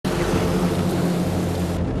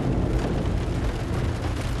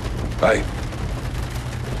Hey,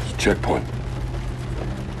 it's a checkpoint.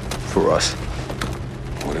 For us.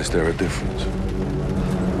 What is there a difference?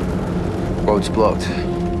 Road's blocked.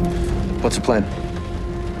 What's the plan?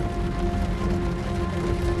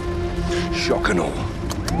 Shock and all.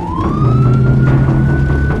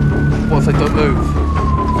 What if they don't move?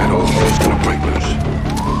 That old hell's gonna break loose.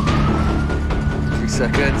 3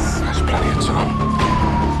 seconds. That's plenty of time.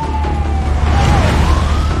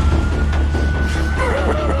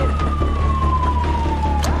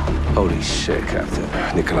 Holy shit, Captain.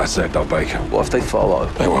 Nikolai said they'll bake. What if they follow?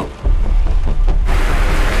 They won't.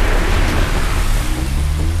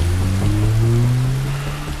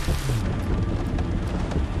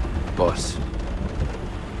 Boss.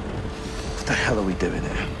 What the hell are we doing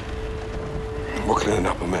here? We're cleaning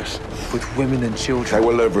up a mess. With women and children. They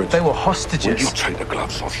were leveraged. They were hostages. When you take the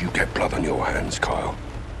gloves off, you get blood on your hands, Kyle.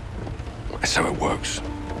 That's how it works.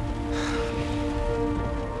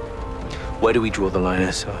 Where do we draw the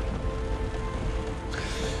line, sir?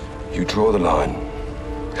 You draw the line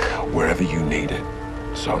wherever you need it,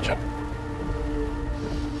 Sergeant.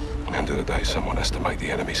 End of the day, someone has to make the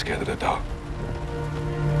enemy scared of the dark.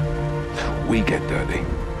 We get dirty,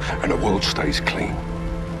 and the world stays clean.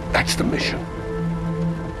 That's the mission.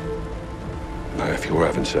 Now, if you're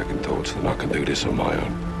having second thoughts, then I can do this on my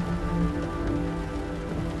own.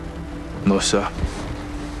 No, sir.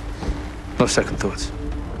 No second thoughts.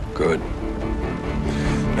 Good.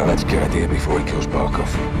 Now let's get out of here before he kills Barkov.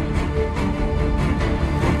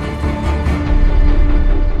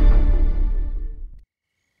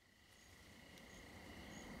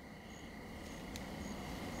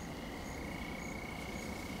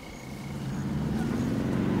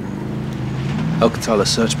 Alcatala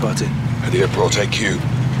search party. Hadir brought AQ.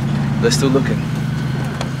 They're still looking.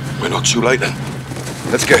 We're not too late then.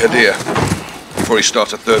 Let's get Hadir before he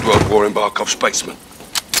starts a third world war in Barkov's basement.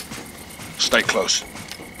 Stay close.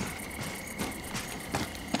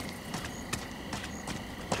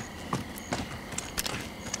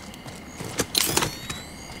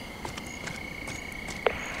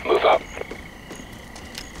 Move up.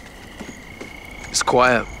 It's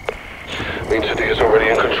quiet. Means Hadir's already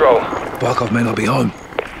in control. Barkov may not be home.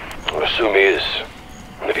 I assume he is.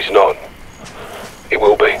 And if he's not, he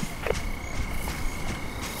will be.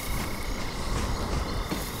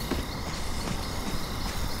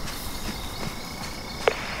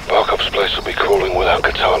 Barkov's place will be crawling without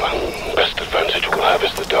Katana. Best advantage we'll have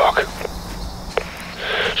is the dark.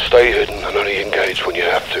 Stay hidden and only engage when you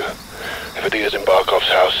have to. If Hadir's in Barkov's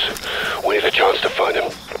house, we need a chance to find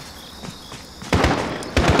him.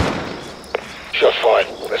 Shots fired.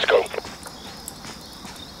 Let's go.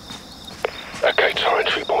 That gate's our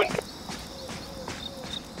entry point.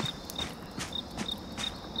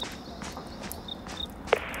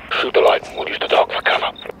 Shoot the light. We'll use the dark for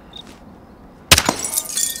cover.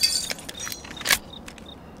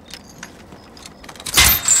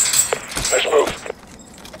 Let's move.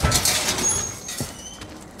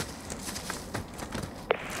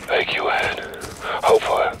 AQ ahead. Hold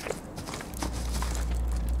fire.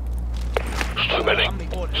 It's too many.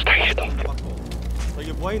 Stay hidden.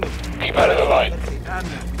 Keep out of the light.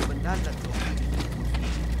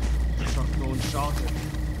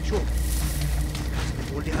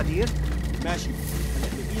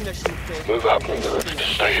 Move up.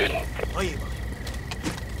 Just stay hidden.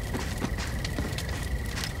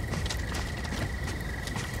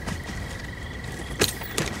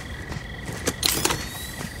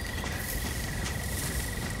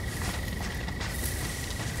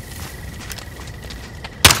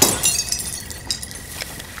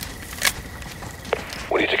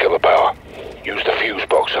 We need to kill the power. Use the fuse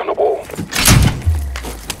box on the wall.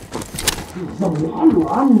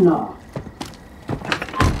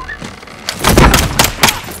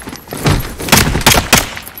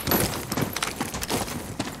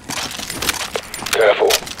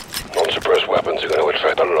 Careful. Non-suppressed weapons are going to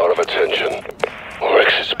attract a lot of attention. Our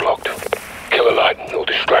exit's blocked. Kill a light and it'll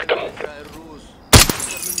distract them.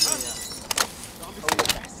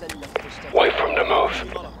 Wait for him to move.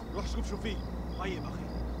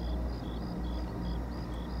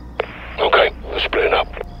 Okay, we're splitting up.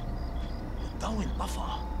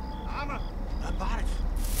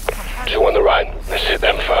 Two on the right. Let's hit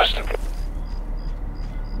them first.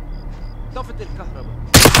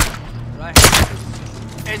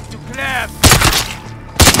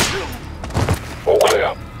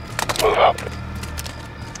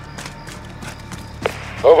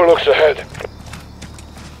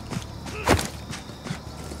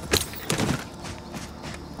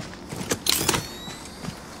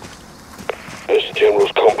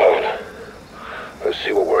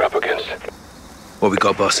 What we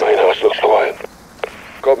got, boss? Main house looks quiet.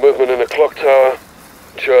 Got movement in the clock tower,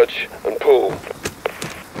 church, and pool.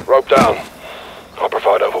 Rope down. I'll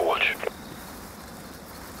provide overwatch.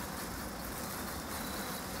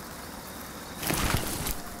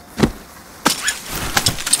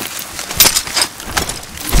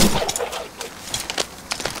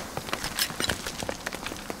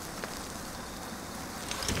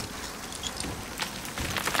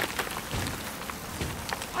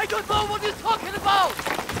 I don't know what you're talking about!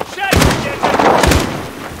 Shut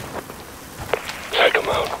Take him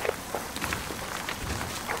out.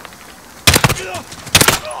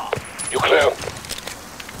 You clear?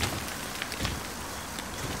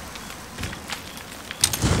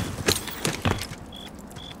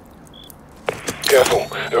 Careful,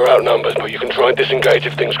 they're outnumbered, but you can try and disengage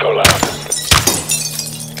if things go loud.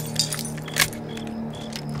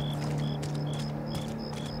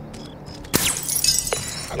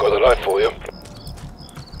 I got the light for you.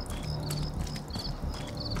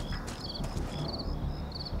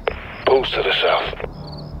 Pulls to the south.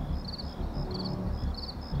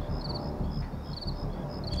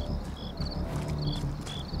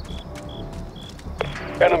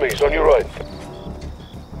 Enemies on your right.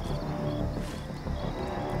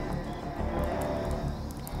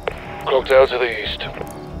 Clock tower to the east.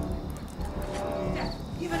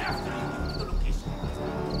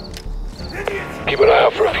 Keep an eye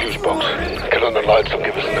out for a fuse box. Get on the lights and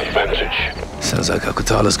give us an advantage. Sounds like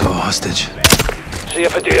Al-Qatala's got a hostage. See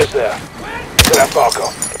if Hadia's there. Get that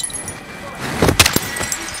Barco.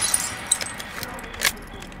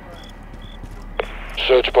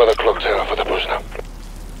 Search by the clock tower for the prisoner.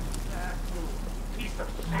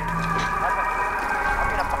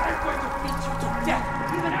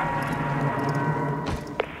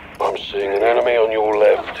 I'm seeing an enemy on your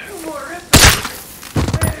left.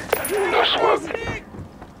 Nice work.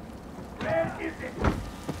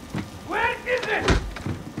 Where is it?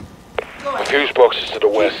 The fuse box is to the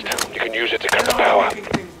west. You can use it to cut the power.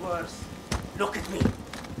 Look at me.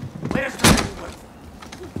 Where's the movement?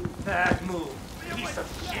 Bad move. Piece of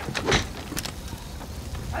shit.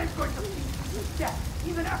 I'm going to beat you to death,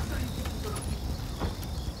 even after you get to the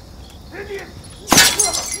idiot! You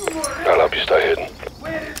have a few more I'll help you stay hidden.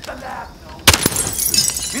 Where is the lab now?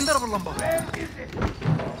 Where is it?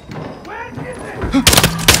 Where is it?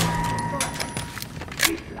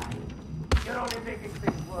 Keep lying. You're only making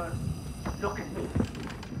things worse. Look at me.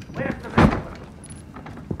 Where's the rest of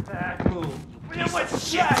it? Bad move. You what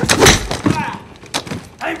shit?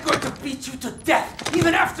 I'm going to beat you to death,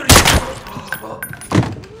 even after you...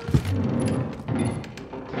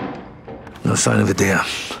 No sign of Hadir.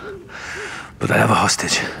 But I have a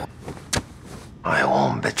hostage. I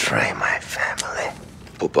won't betray my family.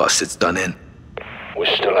 But boss, it's done in. We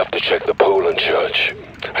still have to check the pool and church.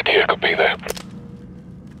 Hadir could be there.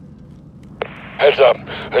 Heads up.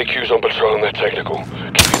 AQ's on patrol and they're technical.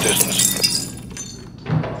 Keep your distance.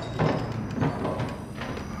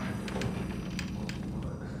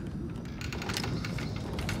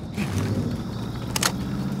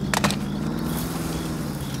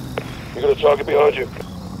 You got a target behind you.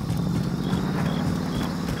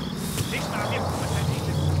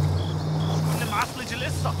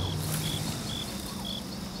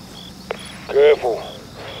 Careful.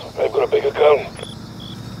 They've got a bigger gun.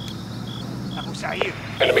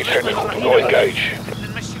 Enemy technical. No engage.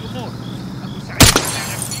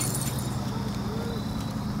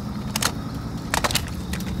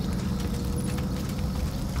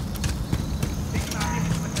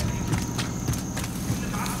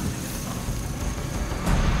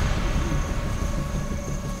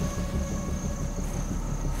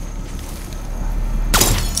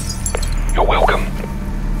 You're welcome.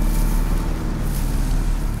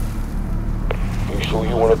 You sure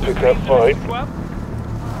you want to pick that fight?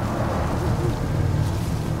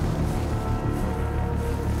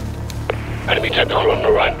 Enemy technical on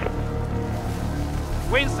the right.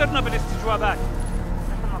 وين صرنا بالاستجوابات؟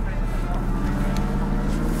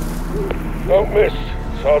 Don't miss.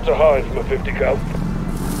 It's hard to hide from a 50 cal.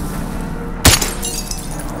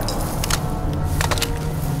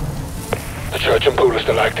 The church and pool are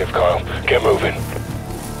still active, Kyle. Get moving.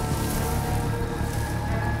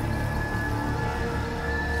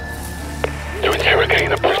 They're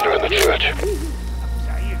interrogating a prisoner in the church.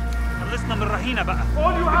 خلصنا من الرهينة بقى.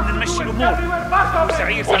 بدنا نمشي الأمور.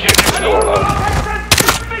 سعيد Watch it, it's all alone.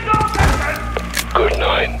 Good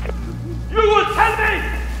night. You will tell me!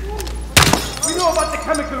 We know about the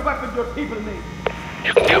chemical weapons your people made.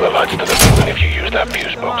 You can kill the lights to the building if you use that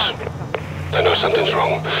fuse box. They know something's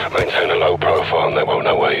wrong. Maintain a low profile and they won't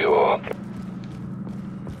know where you are.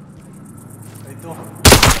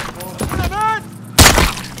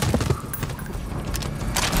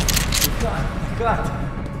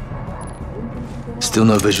 Still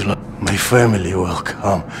no visual. My family will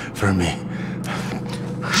come for me.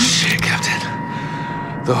 Shit, Captain.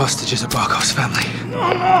 The hostages are Barkov's family.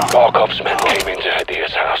 Barkov's men came into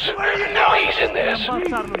Hadir's house. Now he's in theirs.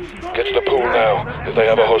 Get to the pool now. If they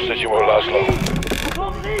have a hostage, you won't last long.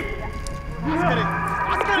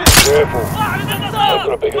 Careful. I've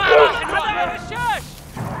got a bigger gun.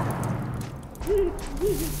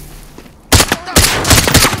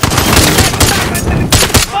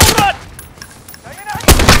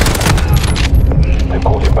 They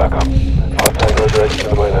pulled you back up. I'll take her direction to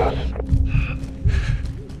the main house.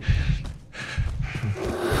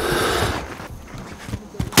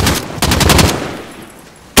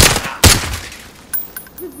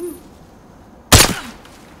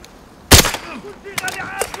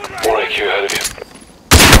 More AQ ahead of you.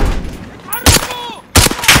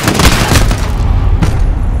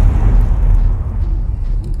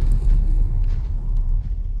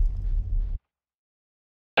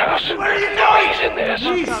 House. Now he's in theirs.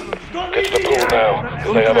 Get to the pool now. If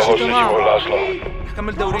they have a hostage, you won't last long.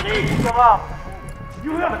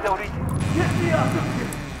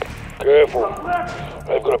 Careful.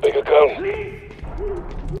 I've got a bigger gun.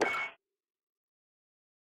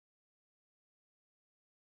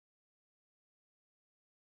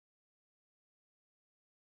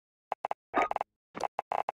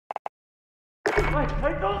 I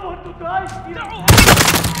don't want to die!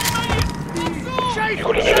 You've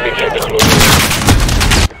got an enemy technical.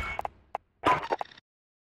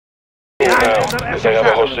 Now, if they have a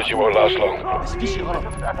hostage, you won't last long.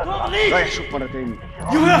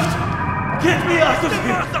 You have to get me out of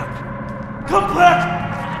here! Come back!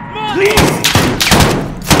 Please!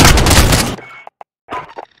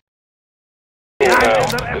 Now,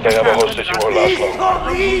 if they have a hostage, you won't last long. Don't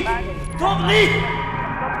leave! Don't leave!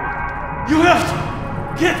 You have to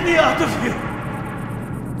get me out of here!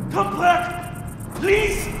 Come back!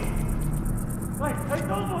 Please! I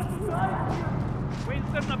don't want to die!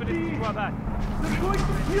 They're going to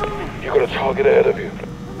kill me! You've got a target ahead of you.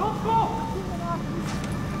 Don't go!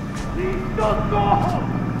 Please don't go!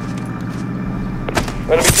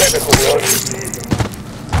 Enemy technical behind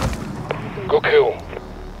you. Go kill.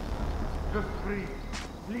 Just breathe,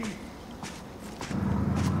 please.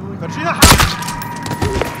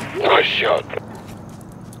 Nice shot.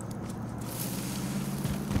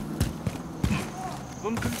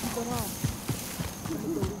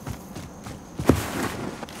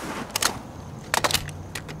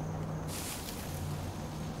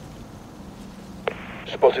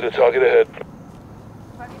 Spotted a target ahead.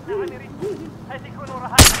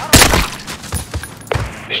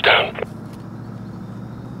 He's down.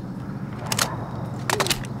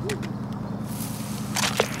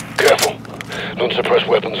 Careful. Non-suppressed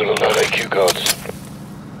weapons and alert AQ guards.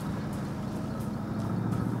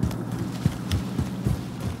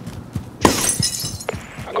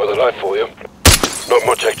 I've got the light for you. Not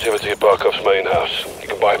much activity at Barkov's main house. You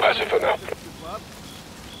can bypass it for now.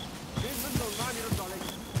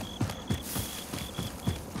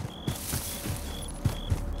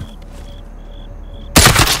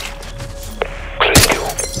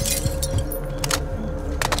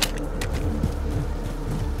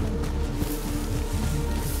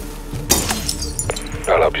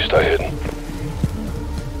 I'll help you stay hidden.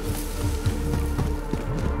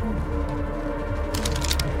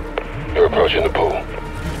 You're approaching the pool.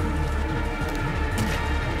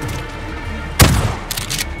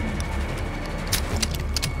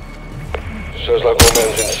 Sounds like one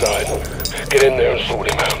man's inside. Get in there and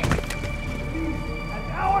sort him out. And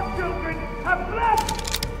our children have blood!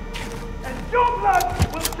 And your blood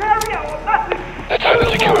will carry our message! That's out of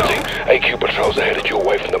security. AQ patrols are headed your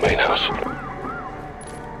way from the main house.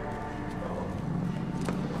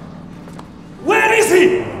 Where is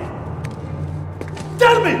he?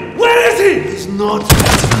 Tell me, where is he? He's not.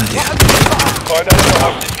 Find out if the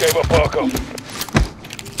hostage gave up Barkov.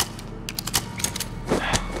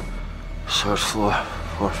 Third floor,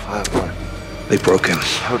 451. They broke him.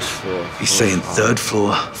 Third floor. He's saying third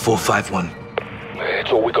floor, 451.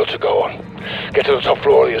 It's all we got to go on. Get to the top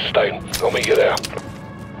floor of the estate. I'll meet you there.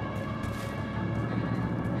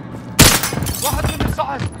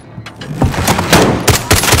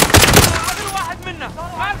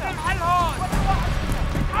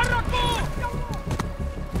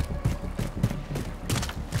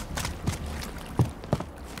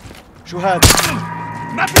 شو هذا؟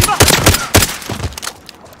 ما في بحر!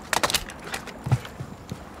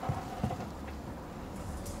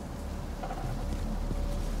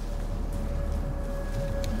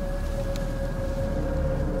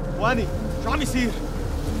 واني شو عم يصير؟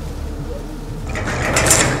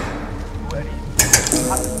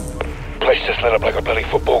 Place just lit up like a bloody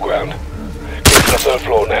football ground. Get to the third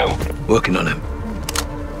floor now. Working on him.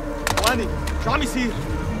 Wani, Johnny's here.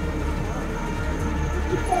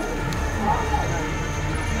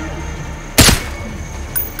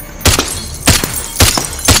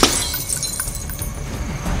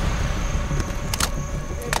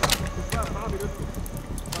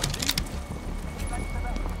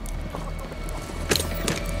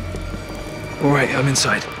 All right, I'm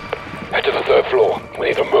inside. Head to the third floor. We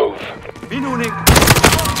need to move.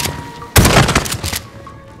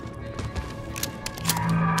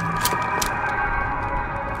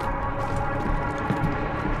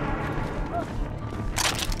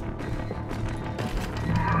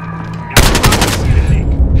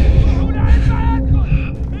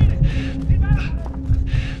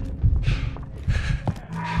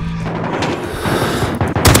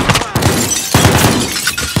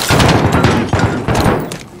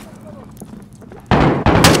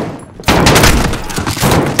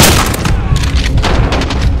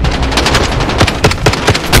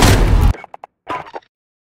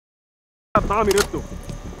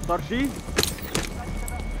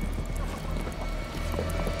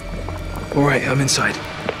 All right, I'm inside.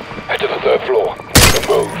 Head to the third floor. We need to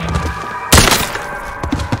move.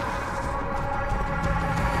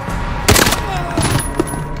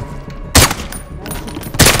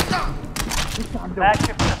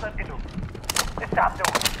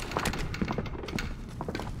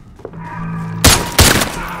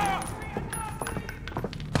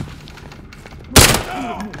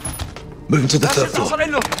 Moving to the third floor.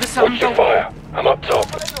 Watch your fire. I'm up top.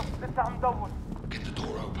 Get the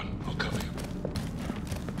door open. I'll cover you.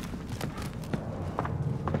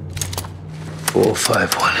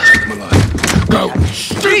 451. Take him alive. Go.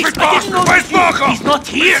 Stupid bastard! Where's Markov? He's not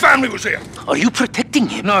here. His family was here. Are you protecting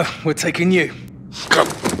him? No, we're taking you. Come.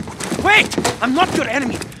 Wait! I'm not your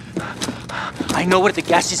enemy. I know where the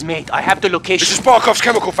gas is made. I have the location. This is Barkov's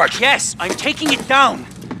chemical factory. Yes, I'm taking it down.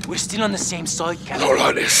 We're still on the same side, Captain. Not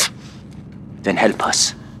like this. Then help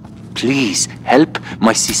us. Please, help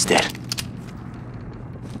my sister.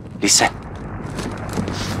 Listen.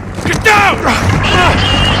 Get down!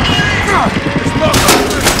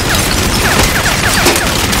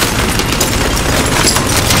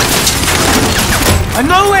 I'm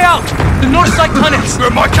no way out! The north side tunnels! You're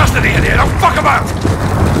in my custody in here. Don't fuck about.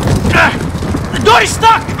 The door is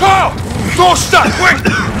stuck! Carl! Door's stuck! Quick!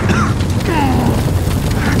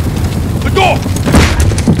 The door!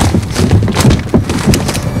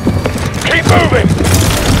 Keep moving!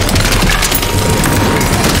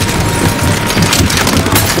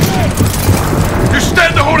 You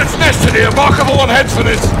stand the hornet's nest in here. Mark over one head for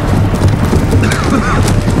this.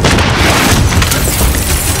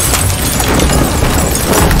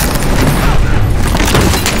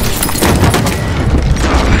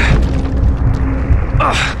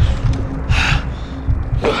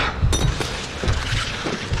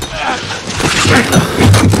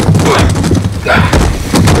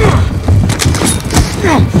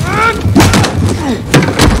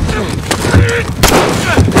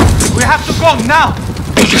 We have to go now!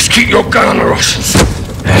 Just keep your gun on the Russians.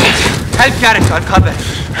 Help Garrett, I'll cover.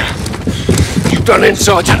 You done in,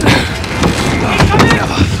 Sergeant?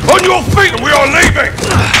 On your feet, we are leaving!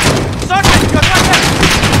 Sergeant, you're not there!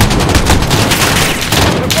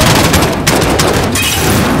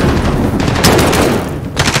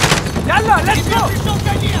 Yalla, let's go!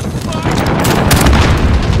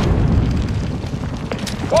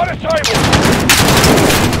 On the table!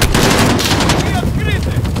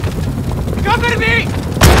 Cover me!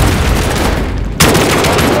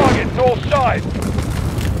 Targets all sides.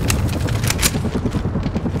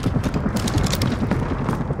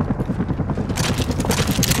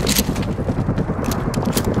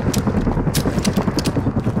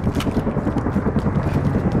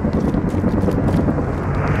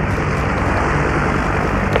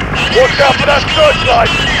 Watch out for that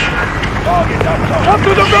searchlight! Target up top! Come to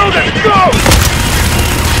the building! Go!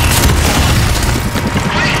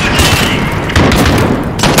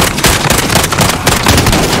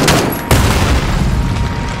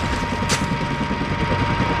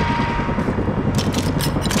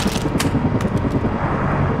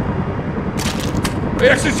 The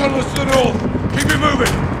exit's on the north. Keep it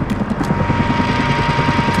moving.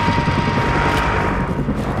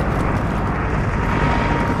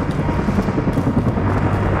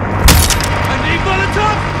 I need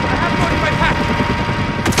Molotov! I have one in my pack!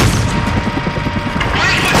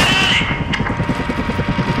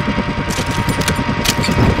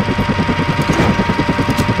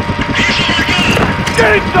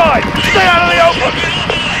 Get inside! Stay out of the open!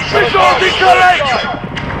 Missile deterrent!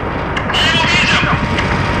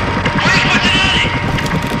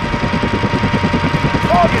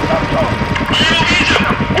 targets up top!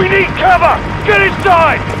 We need cover! Get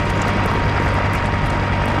inside!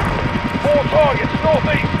 4 targets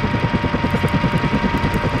northeast!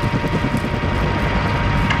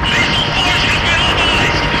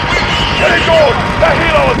 Get it going! That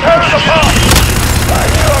helo will tear us apart! That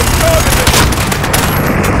helo's targeted!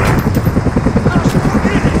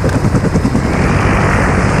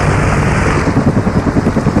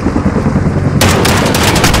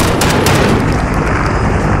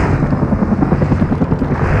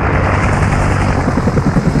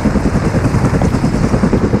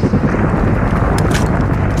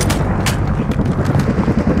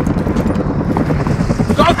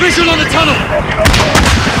 Visual on the tunnel!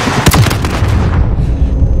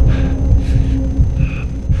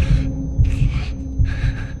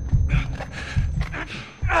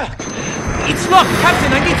 It's locked,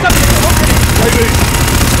 Captain! I need something to open it!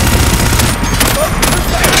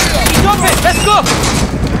 It's open! Let's go!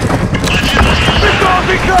 Missiles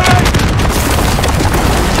incoming!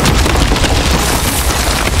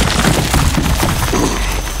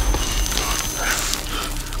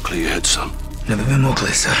 Clear your head, son. Never been more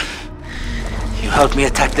clear, sir. You helped me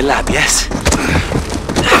attack the lab, yes?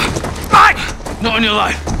 Not on your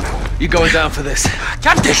life. You're going down for this.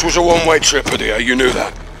 Captain! This was a one-way trip, Hadir. You knew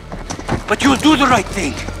that. But you'll do the right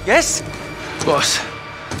thing, yes? Boss,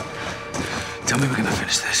 tell me we're gonna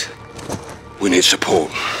finish this. We need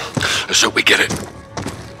support. Let's hope we get it.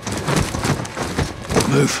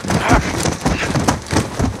 Move.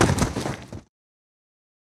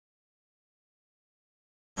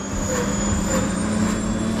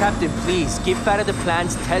 Captain, please, give Farah the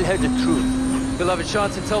plans, tell her the truth. You'll have a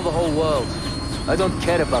chance to tell the whole world. I don't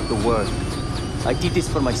care about the world. I did this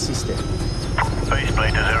for my sister.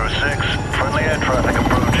 Faceplate to 06. Friendly air traffic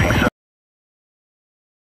approaching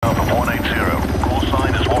south of 180. Call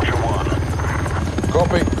sign is Watcher 1.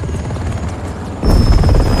 Copy.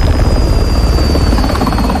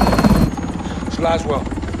 It's Laswell.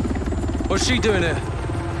 What's she doing here?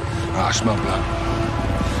 Ah, I smell blood.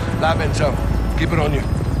 Lab intel. Keep it on you.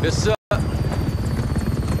 Yes, sir.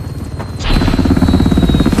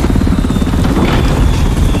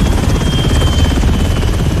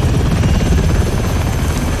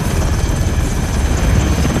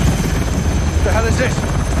 What the hell is this?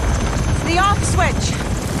 The off switch.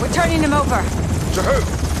 We're turning him over. To who?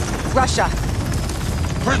 Russia.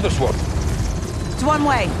 Prisoner swap. It's one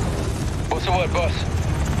way. What's the word, boss?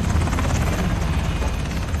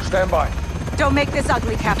 Stand by. Don't make this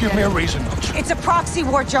ugly, Captain. Give me a reason not to. It's a proxy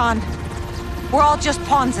war, John. We're all just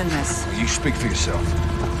pawns in this. You speak for yourself.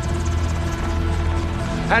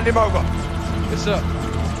 Hand him over. Yes, sir.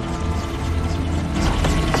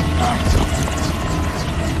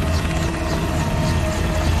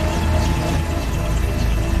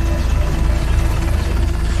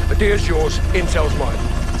 Hadir's yours, intel's mine.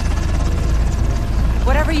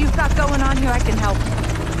 Whatever you've got going on here, I can help.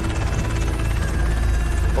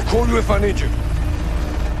 I'll call you if I need you.